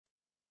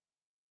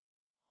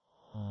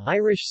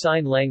Irish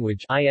Sign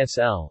Language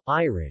ISL,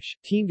 Irish,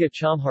 Tínga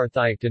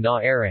Chomharthaíochta na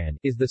Éireann,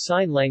 is the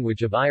sign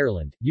language of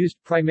Ireland, used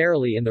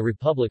primarily in the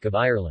Republic of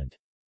Ireland.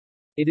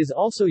 It is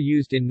also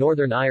used in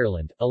Northern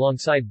Ireland,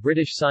 alongside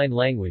British Sign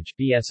Language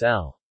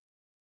BSL.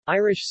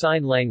 Irish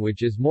Sign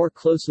Language is more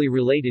closely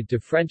related to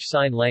French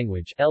Sign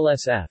Language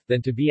LSF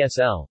than to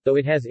BSL, though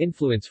it has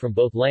influence from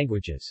both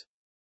languages.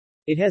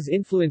 It has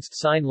influenced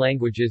sign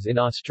languages in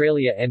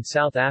Australia and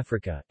South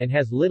Africa, and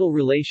has little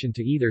relation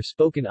to either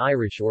spoken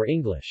Irish or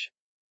English.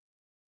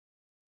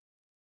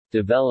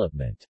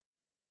 Development.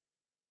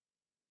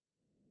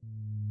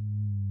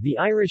 The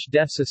Irish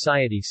Deaf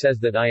Society says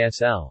that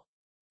ISL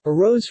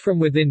arose from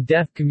within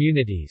deaf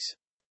communities,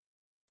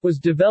 was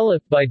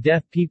developed by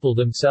deaf people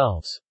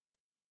themselves,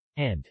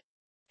 and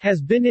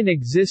has been in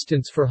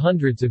existence for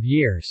hundreds of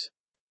years.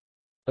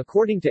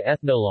 According to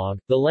Ethnologue,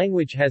 the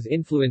language has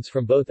influence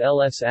from both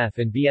LSF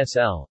and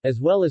BSL, as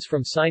well as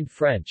from Signed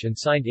French and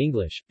Signed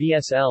English,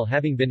 BSL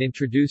having been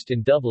introduced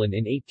in Dublin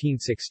in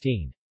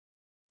 1816.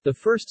 The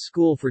first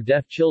school for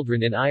deaf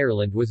children in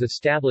Ireland was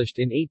established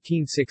in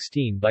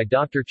 1816 by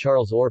Dr.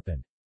 Charles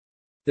Orpin.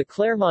 The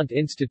Claremont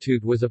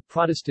Institute was a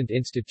Protestant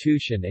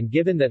institution, and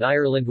given that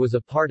Ireland was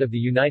a part of the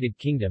United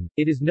Kingdom,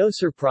 it is no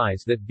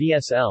surprise that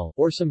BSL,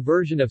 or some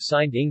version of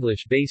Signed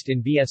English based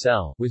in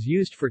BSL, was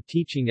used for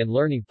teaching and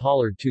learning.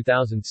 Pollard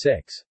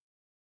 2006.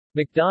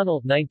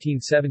 MacDonald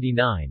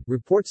 1979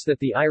 reports that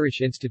the Irish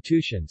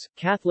institutions,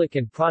 Catholic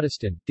and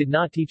Protestant, did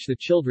not teach the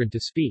children to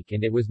speak,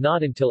 and it was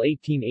not until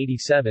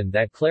 1887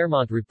 that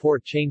Claremont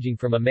report changing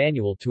from a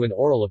manual to an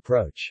oral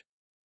approach.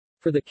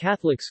 For the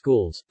Catholic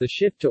schools, the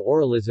shift to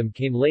oralism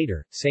came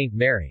later. St.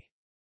 Mary's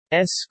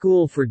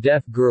School for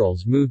Deaf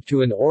Girls moved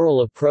to an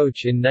oral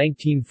approach in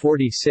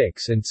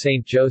 1946 and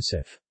St.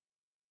 Joseph's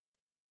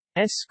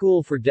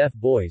School for Deaf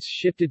Boys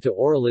shifted to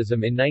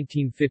oralism in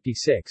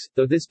 1956,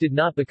 though this did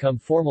not become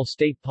formal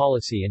state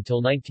policy until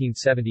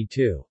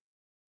 1972.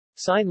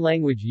 Sign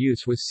language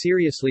use was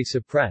seriously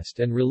suppressed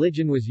and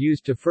religion was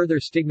used to further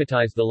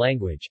stigmatize the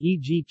language,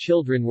 e.g.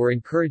 children were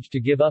encouraged to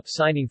give up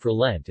signing for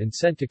Lent and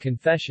sent to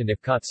confession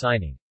if caught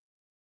signing.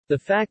 The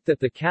fact that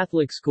the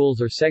Catholic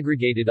schools are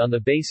segregated on the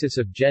basis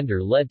of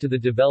gender led to the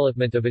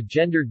development of a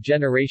gendered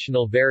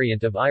generational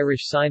variant of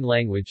Irish Sign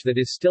Language that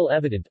is still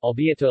evident,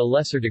 albeit to a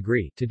lesser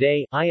degree.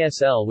 Today,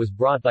 ISL was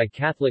brought by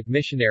Catholic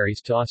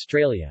missionaries to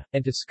Australia,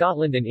 and to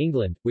Scotland and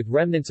England, with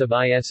remnants of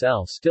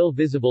ISL still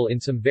visible in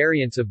some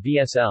variants of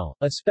BSL,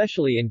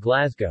 especially in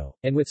Glasgow,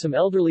 and with some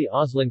elderly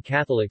Auslan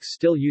Catholics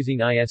still using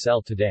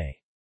ISL today.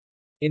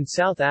 In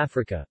South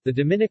Africa, the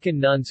Dominican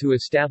nuns who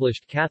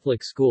established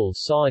Catholic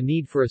schools saw a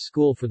need for a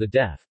school for the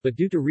deaf, but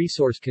due to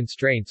resource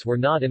constraints were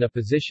not in a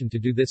position to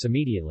do this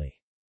immediately.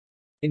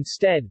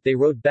 Instead, they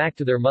wrote back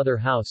to their mother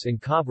house in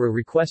Cabra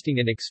requesting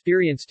an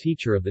experienced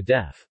teacher of the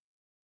deaf.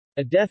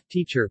 A deaf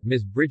teacher,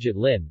 Ms. Bridget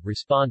Lynn,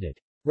 responded.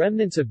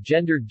 Remnants of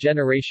gendered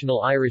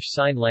generational Irish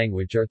Sign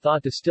Language are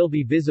thought to still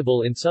be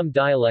visible in some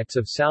dialects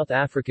of South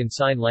African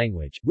Sign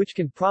Language, which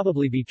can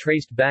probably be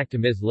traced back to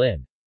Ms.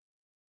 Lynn.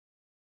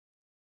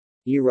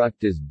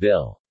 Oireachtas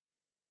Bill.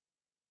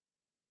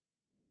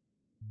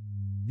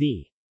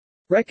 The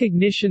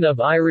Recognition of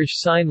Irish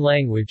Sign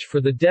Language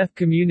for the Deaf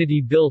Community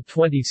Bill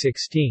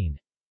 2016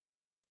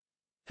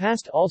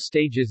 passed all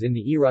stages in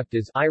the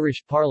Oireachtas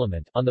Irish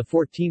Parliament on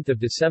 14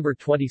 December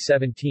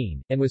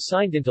 2017, and was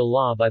signed into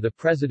law by the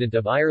President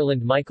of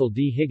Ireland Michael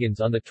D.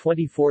 Higgins on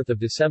 24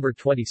 December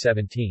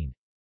 2017.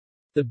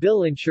 The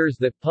bill ensures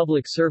that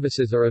public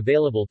services are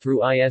available through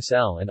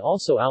ISL and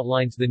also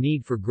outlines the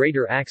need for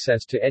greater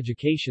access to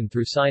education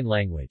through sign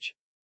language.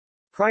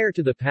 Prior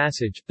to the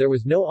passage, there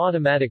was no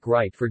automatic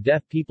right for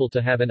deaf people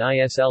to have an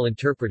ISL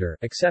interpreter,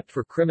 except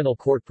for criminal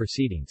court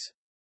proceedings.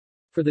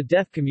 For the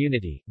deaf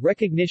community,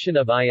 recognition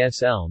of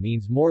ISL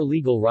means more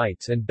legal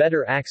rights and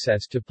better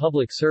access to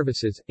public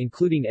services,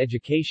 including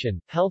education,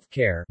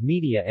 healthcare,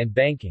 media and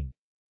banking.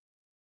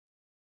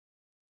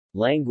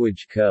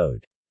 Language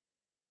Code.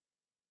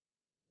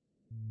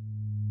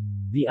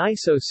 The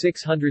ISO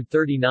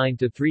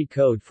 639-3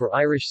 Code for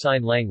Irish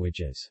Sign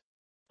Languages,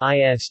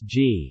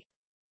 ISG,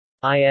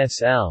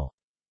 ISL,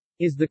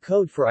 is the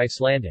code for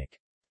Icelandic.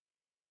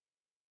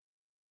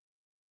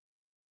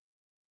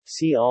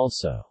 See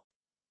also: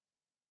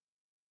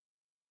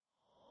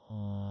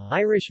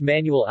 Irish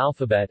Manual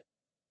Alphabet,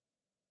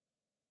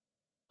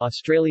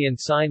 Australian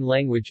Sign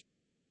Language,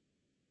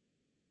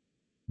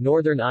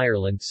 Northern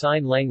Ireland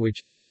Sign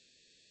Language,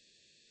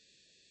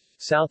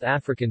 South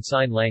African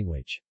Sign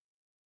Language.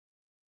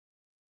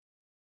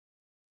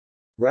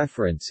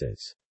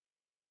 References.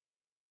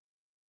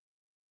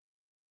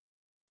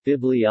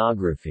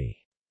 Bibliography.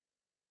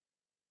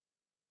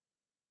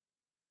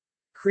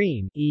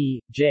 Crean, E.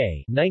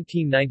 J.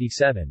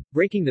 1997,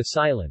 Breaking the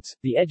Silence,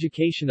 The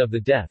Education of the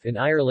Deaf in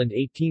Ireland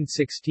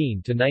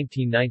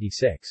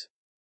 1816–1996.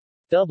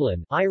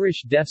 Dublin,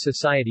 Irish Deaf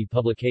Society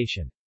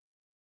publication.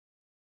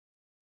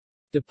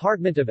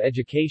 Department of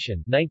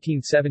Education,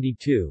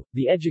 1972,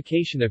 The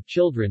Education of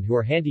Children Who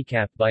Are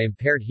Handicapped by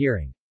Impaired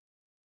Hearing.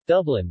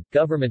 Dublin,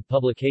 Government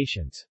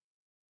Publications.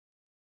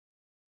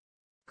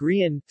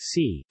 Grian,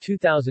 C.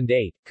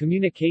 2008,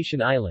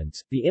 Communication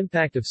Islands, The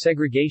Impact of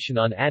Segregation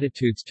on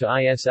Attitudes to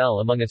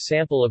ISL Among a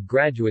Sample of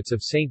Graduates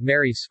of St.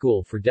 Mary's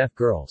School for Deaf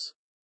Girls.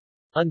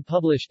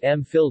 Unpublished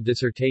M.Phil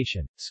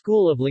dissertation.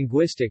 School of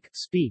Linguistic,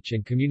 Speech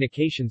and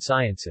Communication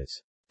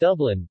Sciences.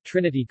 Dublin,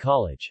 Trinity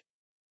College.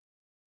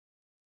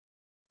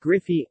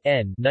 Griffey,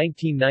 N.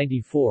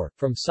 1994,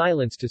 From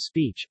Silence to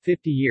Speech,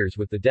 50 Years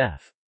with the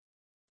Deaf.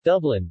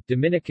 Dublin,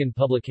 Dominican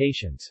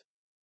Publications.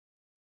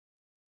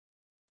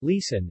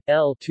 Leeson,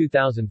 L.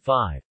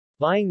 2005.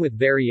 Vying with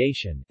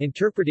Variation,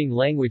 Interpreting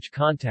Language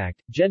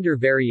Contact, Gender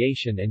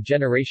Variation and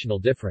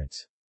Generational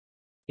Difference.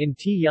 In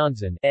T.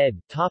 Janssen,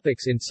 ed.,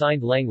 Topics in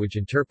Signed Language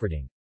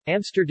Interpreting.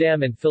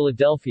 Amsterdam and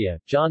Philadelphia,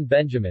 John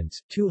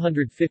Benjamins,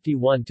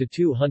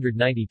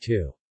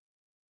 251-292.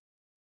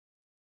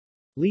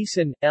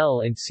 Leeson,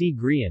 L. and C.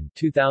 Grian,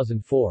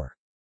 2004.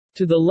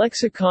 To the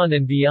Lexicon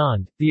and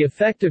Beyond, The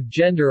Effect of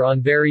Gender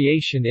on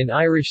Variation in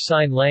Irish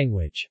Sign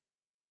Language.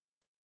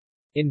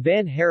 In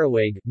Van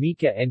Hereweg,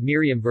 Mika and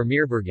Miriam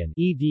Vermeerbergen,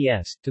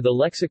 eds, To the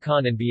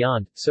Lexicon and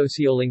Beyond,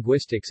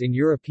 Sociolinguistics in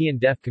European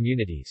Deaf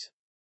Communities.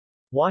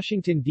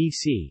 Washington,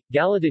 D.C.,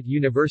 Gallaudet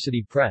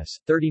University Press,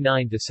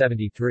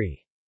 39-73.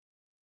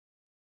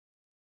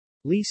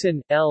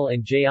 Leeson, L.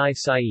 and J. I.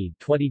 Said,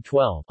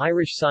 2012,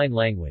 Irish Sign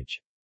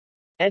Language.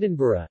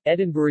 Edinburgh,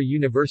 Edinburgh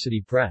University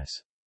Press.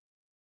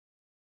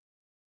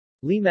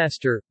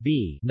 Leemaster,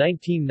 B.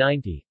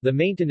 1990, The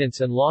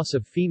Maintenance and Loss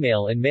of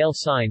Female and Male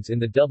Signs in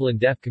the Dublin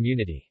Deaf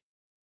Community.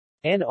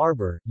 Ann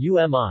Arbor,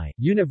 UMI,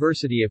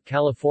 University of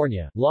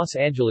California, Los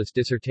Angeles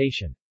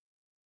dissertation.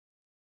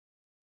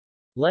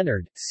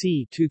 Leonard,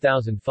 C.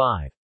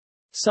 2005.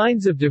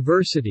 Signs of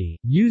Diversity,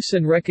 Use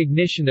and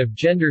Recognition of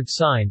Gendered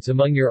Signs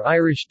Among Your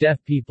Irish Deaf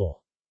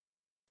People.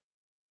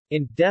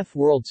 In Deaf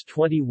Worlds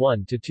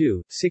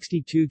 21-2,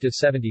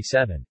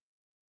 62-77.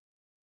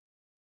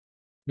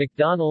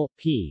 McDonnell,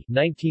 P.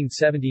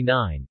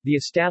 1979, The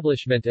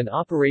Establishment and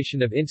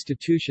Operation of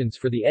Institutions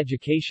for the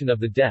Education of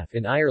the Deaf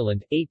in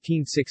Ireland,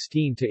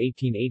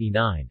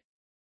 1816-1889.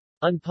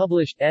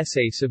 Unpublished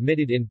essay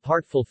submitted in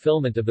part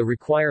fulfillment of the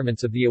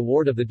requirements of the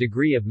award of the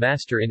degree of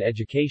Master in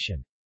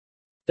Education.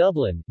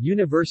 Dublin,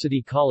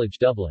 University College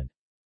Dublin.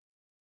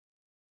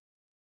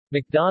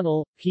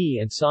 McDonnell, P.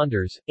 and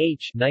Saunders,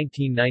 H.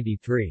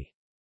 1993.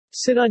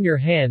 Sit on Your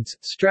Hands,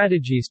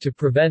 Strategies to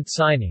Prevent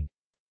Signing.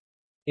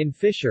 In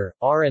Fisher,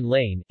 R. and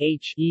Lane,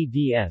 H.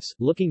 eds,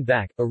 Looking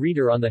Back, A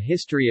Reader on the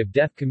History of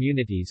Deaf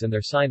Communities and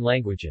Their Sign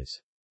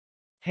Languages.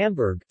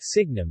 Hamburg,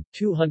 Signum,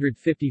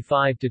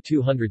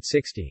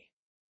 255-260.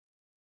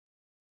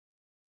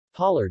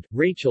 Pollard,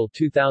 Rachel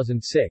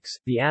 2006,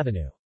 The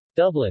Avenue.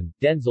 Dublin,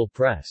 Denzel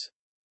Press.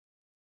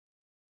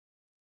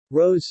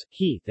 Rose,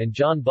 Heath and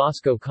John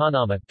Bosco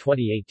Kanama,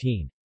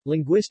 2018.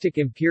 Linguistic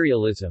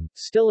Imperialism,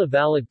 Still a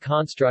Valid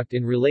Construct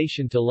in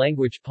Relation to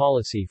Language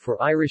Policy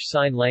for Irish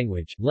Sign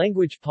Language,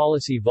 Language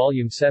Policy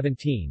Volume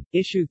 17,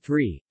 Issue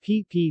 3,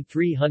 pp.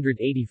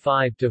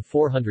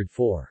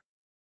 385-404.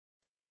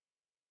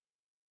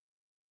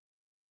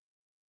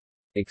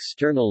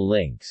 External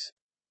links.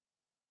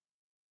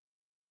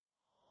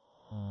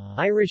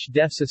 Irish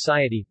Deaf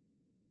Society,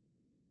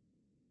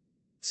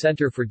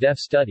 Center for Deaf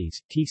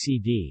Studies,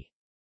 TCD.